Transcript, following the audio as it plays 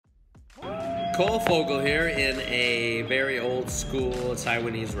Nicole Fogel here in a very old school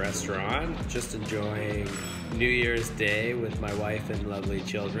Taiwanese restaurant, just enjoying New Year's Day with my wife and lovely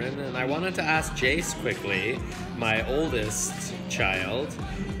children. And I wanted to ask Jace quickly, my oldest child,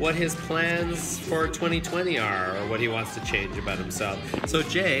 what his plans for 2020 are, or what he wants to change about himself. So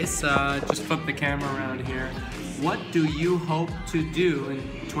Jace, just flip the camera around here. What do you hope to do in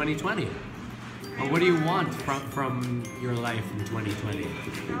 2020? Or what do you want from your life in 2020?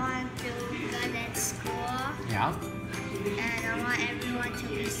 I want to do good at school. Yeah. And I want everyone to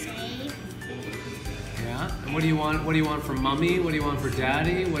be safe. Yeah. And what do you want? What do you want from Mommy? What do you want for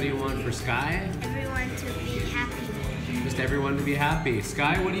Daddy? What do you want for Sky? Everyone to be happy. Just everyone to be happy.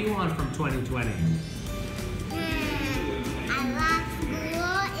 Sky, what do you want from 2020? I love school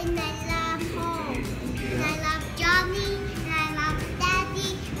and I love home. And I love Johnny and I love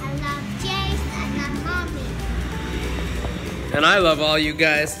Daddy. I love Jace. I love Mommy. And I love all you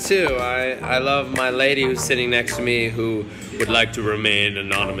guys too. I love my lady who's sitting next to me who would like to remain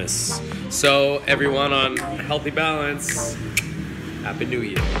anonymous. So everyone on Healthy Balance, Happy New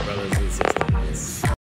Year, brothers and sisters.